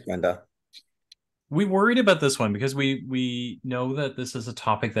 thanks, Brenda. We worried about this one because we know that this is a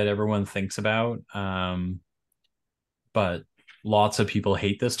topic that everyone thinks about. But lots of people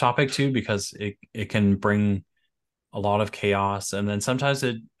hate this topic too, because it can bring a lot of chaos, and then sometimes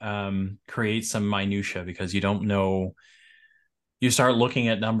it creates some minutia because you don't know. You start looking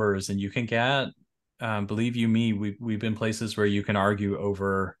at numbers and you can get believe you me, we've been places where you can argue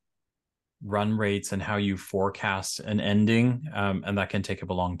over run rates and how you forecast an ending, and that can take up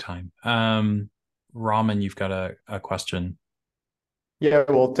a long time. Raman, you've got a question. Yeah,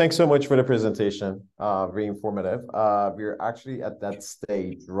 well, thanks so much for the presentation. Very informative. We're actually at that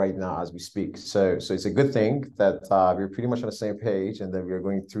stage right now as we speak. So it's a good thing that we're pretty much on the same page, and that we're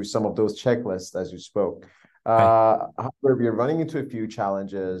going through some of those checklists as you spoke. However, we're running into a few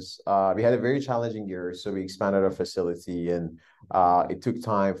challenges. We had a very challenging year, so we expanded our facility, and it took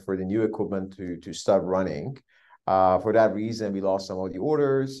time for the new equipment to start running. For that reason, we lost some of the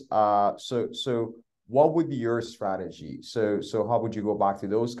orders. So what would be your strategy? So how would you go back to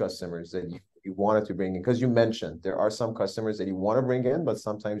those customers that you wanted to bring in? Because you mentioned there are some customers that you want to bring in, but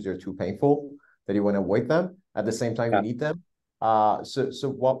sometimes they're too painful that you want to avoid them. At the same time, you need them. So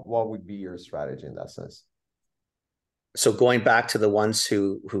what would be your strategy in that sense? So going back to the ones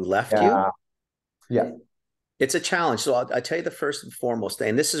who left you? Yeah. It's a challenge. So I'll tell you the first and foremost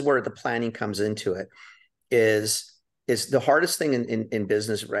thing, and this is where the planning comes into it, is the hardest thing in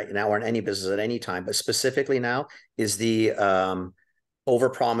business right now, or in any business at any time, but specifically now, is the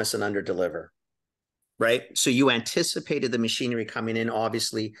overpromise and underdeliver, right? So you anticipated the machinery coming in,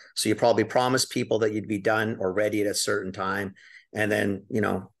 obviously. So you probably promised people that you'd be done or ready at a certain time. And then,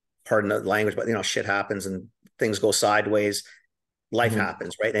 pardon the language, but, shit happens and things go sideways. Life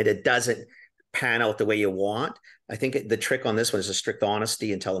happens, right? And it doesn't pan out the way you want. I think the trick on this one is a strict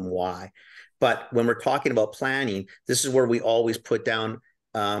honesty and tell them why. But when we're talking about planning, this is where we always put down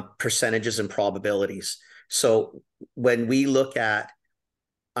percentages and probabilities. So when we look at,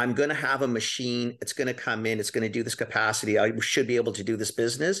 I'm going to have a machine, it's going to come in, it's going to do this capacity, I should be able to do this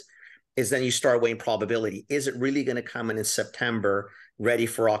business, is then you start weighing probability. Is it really going to come in September, ready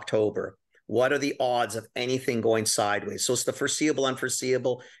for October? What are the odds of anything going sideways? So it's the foreseeable,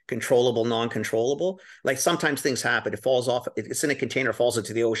 unforeseeable, controllable, non-controllable. Like sometimes things happen. It falls off. It's in a container, falls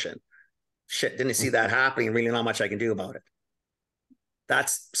into the ocean. Shit, didn't see that happening. Really not much I can do about it.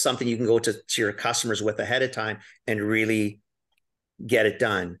 That's something you can go to your customers with ahead of time and really get it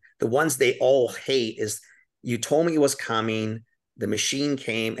done. The ones they all hate is, you told me it was coming, the machine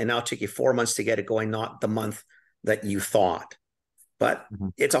came, and now it took you 4 months to get it going, not the month that you thought. But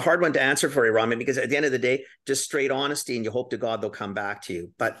it's a hard one to answer for you, Raman, because at the end of the day, just straight honesty, and you hope to God they'll come back to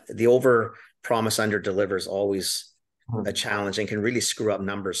you. But the over promise, under deliver is always a challenge, and can really screw up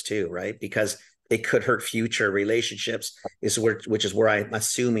numbers too, right? Because it could hurt future relationships, which is where I'm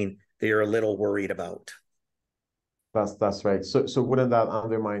assuming that you're a little worried about. That's right. So wouldn't that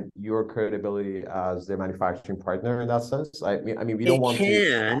undermine your credibility as the manufacturing partner in that sense? I mean, we don't want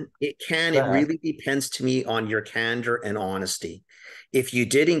to. It can. It really depends to me on your candor and honesty. If you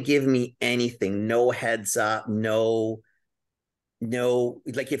didn't give me anything, no heads up, no,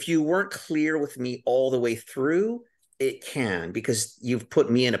 like if you weren't clear with me all the way through, it can, because you've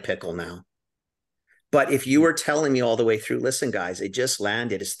put me in a pickle now. But if you were telling me all the way through, listen, guys, it just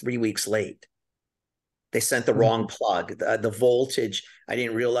landed, it's 3 weeks late. They sent the wrong plug. The voltage, I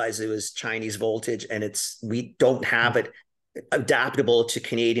didn't realize it was Chinese voltage, and we don't have it adaptable to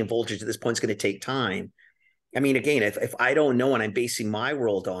Canadian voltage at this point. It's going to take time. I mean, again, if I don't know and I'm basing my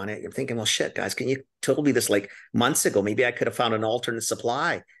world on it, I'm thinking, well, shit, guys, can you told me this like months ago? Maybe I could have found an alternate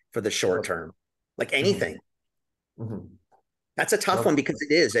supply for the short term, like anything. That's a tough one, because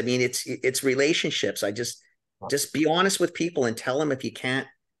it is. I mean, it's relationships. I just be honest with people and tell them if you can't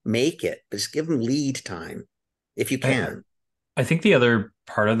make it, but just give them lead time if you can. I think the other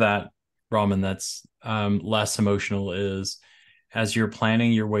part of that, Raman, that's less emotional is as you're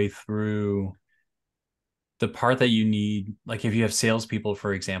planning your way through the part that you need, like if you have salespeople,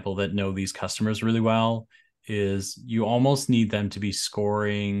 for example, that know these customers really well, is you almost need them to be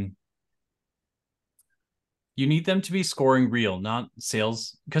scoring. You need them to be scoring real, not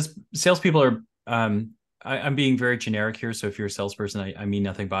sales, because salespeople are. I'm being very generic here. So if you're a salesperson, I mean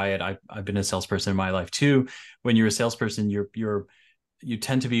nothing by it. I've been a salesperson in my life too. When you're a salesperson, you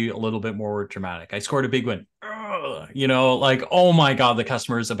tend to be a little bit more dramatic. I scored a big win. You know, like, oh my God, the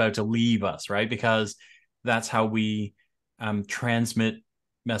customer is about to leave us, right? Because that's how we transmit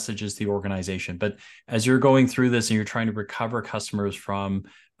messages to the organization. But as you're going through this and you're trying to recover customers from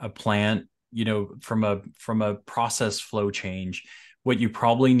a plant, you know, from a process flow change, what you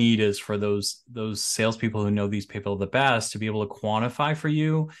probably need is for those salespeople who know these people the best to be able to quantify for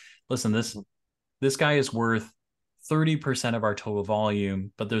you. Listen, this guy is worth 30% of our total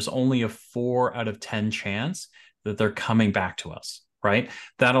volume, but there's only a 4 out of 10 chance that they're coming back to us, right?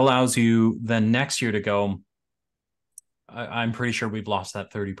 That allows you then next year to go, I'm pretty sure we've lost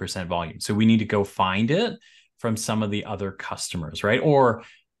that 30% volume. So we need to go find it from some of the other customers, right? Or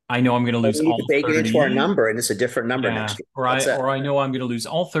I know I'm going to But lose we need all to bake it 30. into our number, and it's a different number Yeah. next year. That's it. Or I know I'm going to lose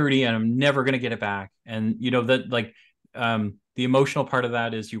all 30 and I'm never going to get it back. And you know that like the emotional part of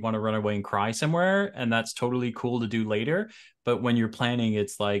that is you want to run away and cry somewhere, and that's totally cool to do later. But when you're planning,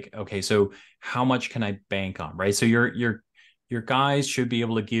 it's like, okay, so how much can I bank on, right? So your guys should be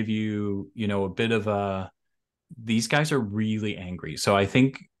able to give you, you know, a bit of a, these guys are really angry. So I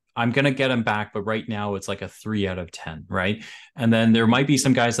think I'm going to get them back, but right now it's like a 3 out of 10, right? And then there might be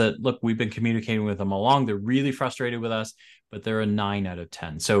some guys that, look, we've been communicating with them along. They're really frustrated with us, but they're a 9 out of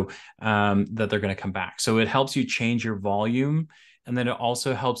 10. So that they're going to come back. So it helps you change your volume. And then it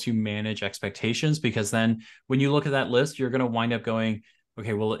also helps you manage expectations, because then when you look at that list, you're going to wind up going,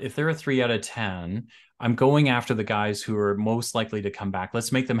 okay, well, if they're a 3 out of 10, I'm going after the guys who are most likely to come back.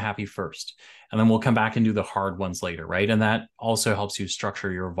 Let's make them happy first. And then we'll come back and do the hard ones later, right? And that also helps you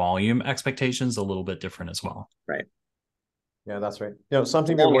structure your volume expectations a little bit different as well. Right. Yeah, that's right. You know,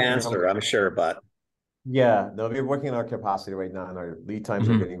 something we're Long working answer, I'm sure, but yeah, no, we're working on our capacity right now, and our lead times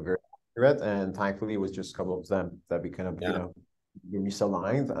are Mhm. getting very accurate. And thankfully, it was just a couple of them that we kind of, Yeah. we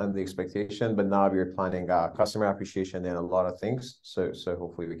misaligned on the expectation. But now we're planning customer appreciation and a lot of things. So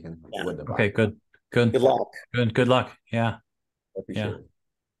hopefully we can win them back. Okay, good. good luck. Good luck. Yeah. I appreciate Yeah. it.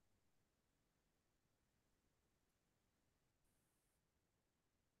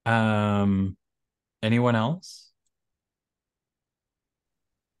 Anyone else?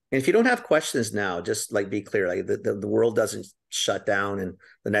 And if you don't have questions now, just like be clear, like the world doesn't shut down in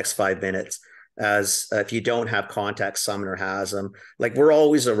the next 5 minutes. As if you don't have contacts, Sumner has them. Like we're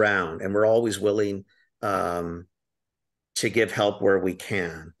always around, and we're always willing to give help where we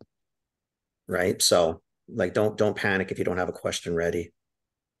can. Right. So like don't panic if you don't have a question ready.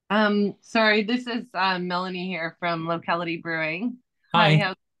 Sorry, this is Melanie here from Locality Brewing. Hi. Hi,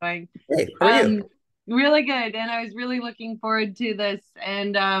 how's it going? Hey, how are you? Really good, and I was really looking forward to this,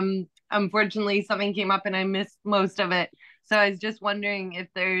 and unfortunately something came up and I missed most of it. So I was just wondering if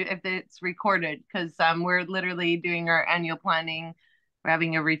it's recorded, because we're literally doing our annual planning. We're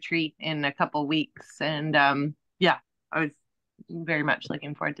having a retreat in a couple weeks, and yeah, I was very much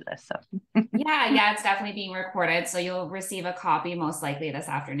looking forward to this. So Yeah, it's definitely being recorded. So you'll receive a copy most likely this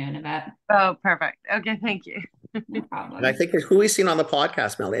afternoon of it. Oh, perfect. Okay, thank you. No problem. And I think who we've seen on the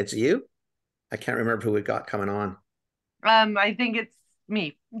podcast, Mel, it's you. I can't remember who we got coming on. I think it's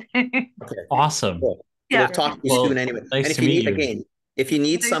me. Okay. Awesome. Cool. Yeah. We'll talk to you soon anyway. Nice and if to you meet need you. again, if you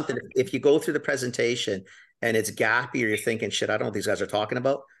need something, if you go through the presentation and it's gappy or you're thinking, shit, I don't know what these guys are talking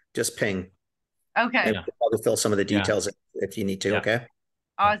about, just ping. Okay. And we'll probably fill some of the details if you need to. Yeah. Okay.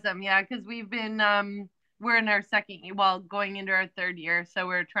 Awesome. Yeah, because we've been we're in our going into our third year, so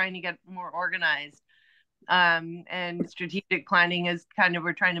we're trying to get more organized. And strategic planning is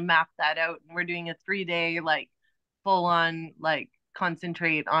we're trying to map that out, and we're doing a 3-day like full on like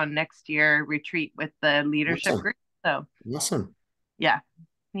concentrate on next year retreat with the leadership group. So awesome. Yeah,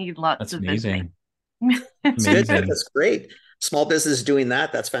 need lots That's of amazing. Amazing. That's great. Small business doing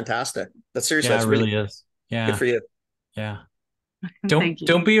that. That's fantastic. That's seriously. Yeah, that's it really is. Yeah. Good for you. Yeah.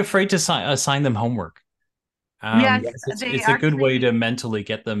 Don't be afraid to assign them homework. Yes, it's a good way to mentally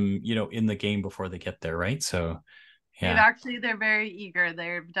get them, you know, in the game before they get there, right? So yeah. They're very eager.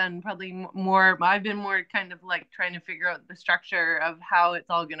 They've done probably more. I've been more kind of like trying to figure out the structure of how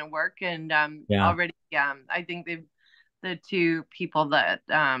it's all going to work. And already, I think the two people that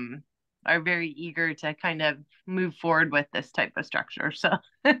are very eager to kind of move forward with this type of structure. So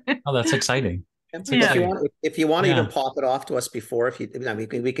oh, that's exciting. And It's if you exciting. want, if you want to Yeah. even pop it off to us before, if you, I mean,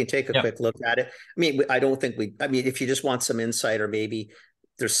 we can take a Yep. quick look at it. I mean, I don't think I mean, if you just want some insight, or maybe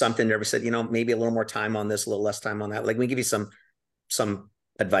there's something there, we said, maybe a little more time on this, a little less time on that. Like, we give you some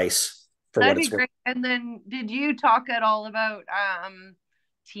advice for That'd what be it's worth. great. And then did you talk at all about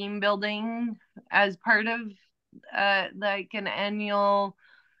team building as part of like an annual,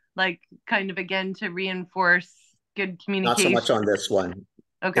 like, kind of, again, to reinforce good Not so communication? much on this one.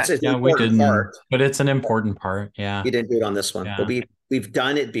 Okay. It's an Yeah, we important didn't, part. but it's an important part. Yeah. You didn't do it on this one, Yeah. but we've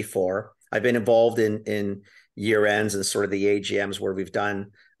done it before. I've been involved in year ends and sort of the AGMs where we've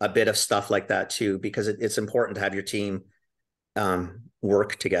done a bit of stuff like that too, because it's important to have your team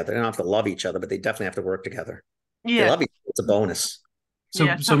work together. They don't have to love each other, but they definitely have to work together. They Yeah. love each other. It's a bonus. So,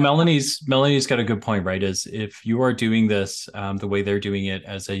 Yeah. so Melanie's got a good point, right? Is if you are doing this the way they're doing it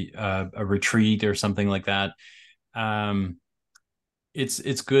as a retreat or something like that,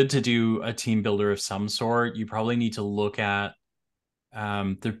 it's good to do a team builder of some sort. You probably need to look at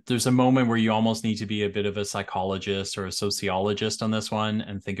there's a moment where you almost need to be a bit of a psychologist or a sociologist on this one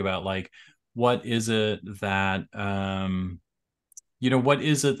and think about, like, what is it that what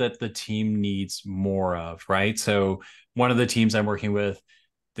is it that the team needs more of, right? So one of the teams I'm working with,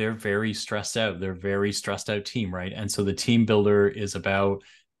 they're very stressed out. They're a very stressed out team, right? And so the team builder is about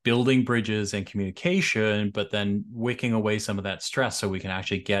building bridges and communication, but then wicking away some of that stress so we can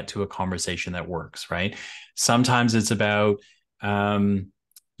actually get to a conversation that works, right? Sometimes it's about,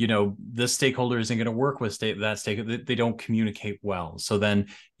 this stakeholder isn't going to work with that stakeholder. They don't communicate well. So then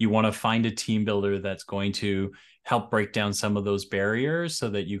you want to find a team builder that's going to help break down some of those barriers so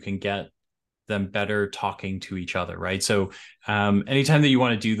that you can get them better talking to each other, right? So anytime that you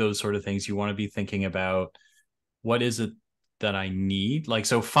want to do those sort of things, you want to be thinking about, what is it that I need? Like,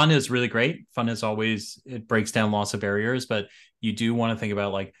 so fun is really great. Fun is always, it breaks down lots of barriers, but you do want to think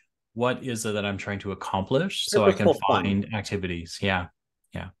about, like, what is it that I'm trying to accomplish so I can find activities. Yeah.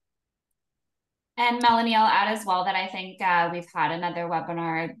 And Melanie, I'll add as well that I think we've had another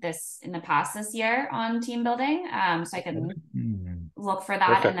webinar in the past this year on team building. So I can look for that.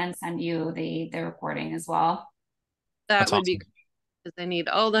 Perfect. And then send you the recording as well. That would be great, because I need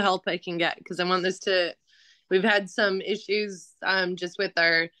all the help I can get, because I want this to, we've had some issues just with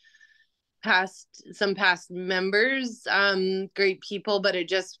our past members, great people, but it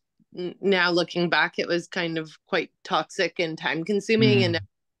just, now looking back, it was kind of quite toxic and time consuming, and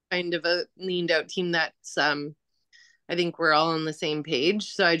kind of a leaned out team that's I think we're all on the same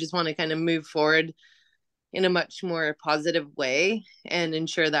page. So I just want to kind of move forward in a much more positive way and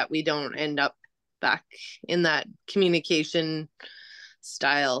ensure that we don't end up back in that communication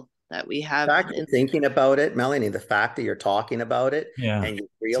style that we have. Thinking about it, Melanie, the fact that you're talking about it, and you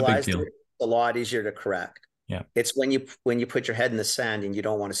realize it's a lot easier to correct. Yeah. It's when you put your head in the sand and you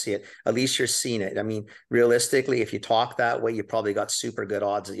don't want to see it, at least you're seeing it. I mean, realistically, if you talk that way, you probably got super good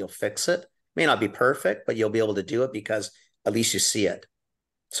odds that you'll fix it. May not be perfect, but you'll be able to do it because at least you see it.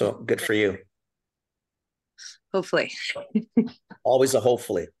 So good for you. Hopefully. Always a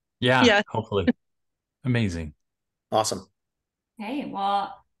hopefully. Yeah. Hopefully. Amazing. Awesome. Okay.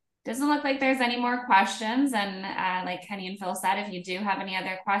 Well, doesn't look like there's any more questions. And like Kenny and Phil said, if you do have any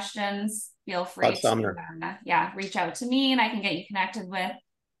other questions, feel free to reach out to me, and I can get you connected with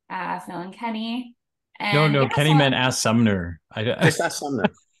Phil and Kenny. And no, Kenny meant ask Sumner. Just ask Sumner.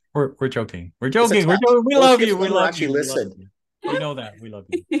 We're joking. We're joking. We love you. We love you. Listen. You know that. We love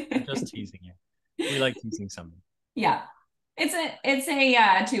you. I'm just teasing you. We like teasing Sumner. Yeah. It's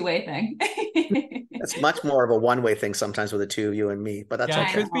a two-way thing. It's much more of a one-way thing sometimes with the two of you and me, but that's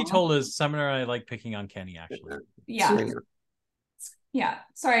okay. Truth be told, is Sumner and I like picking on Kenny, actually. Yeah. Yeah.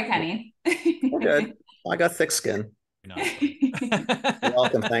 Sorry, Kenny. We're good. I got thick skin. You're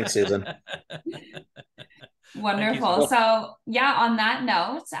welcome. Thanks, Susan. Wonderful. So yeah, on that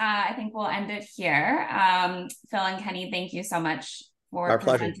note, I think we'll end it here. Phil and Kenny, thank you so much for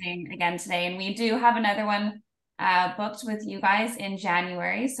presenting again today. And we do have another one booked with you guys in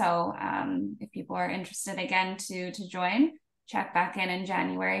January. So if people are interested again to join, check back in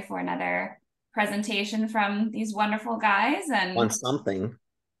January for another presentation from these wonderful guys. And on something.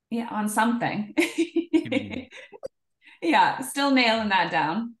 Yeah, on something. Yeah, still nailing that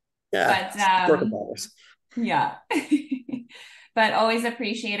down. Yeah, but yeah. But always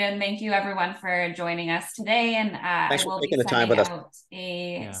appreciate it. And thank you everyone for joining us today. And I will be sending out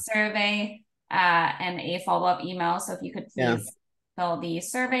a survey and a follow-up email. So if you could please fill the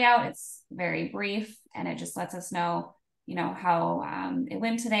survey out, it's very brief and it just lets us know, how it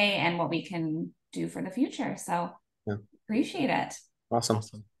went today and what we can do for the future. So appreciate it. Awesome.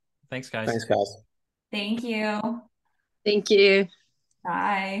 Thanks, guys. Thanks, guys. Thank you. Thank you.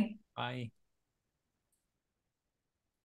 Bye. Bye.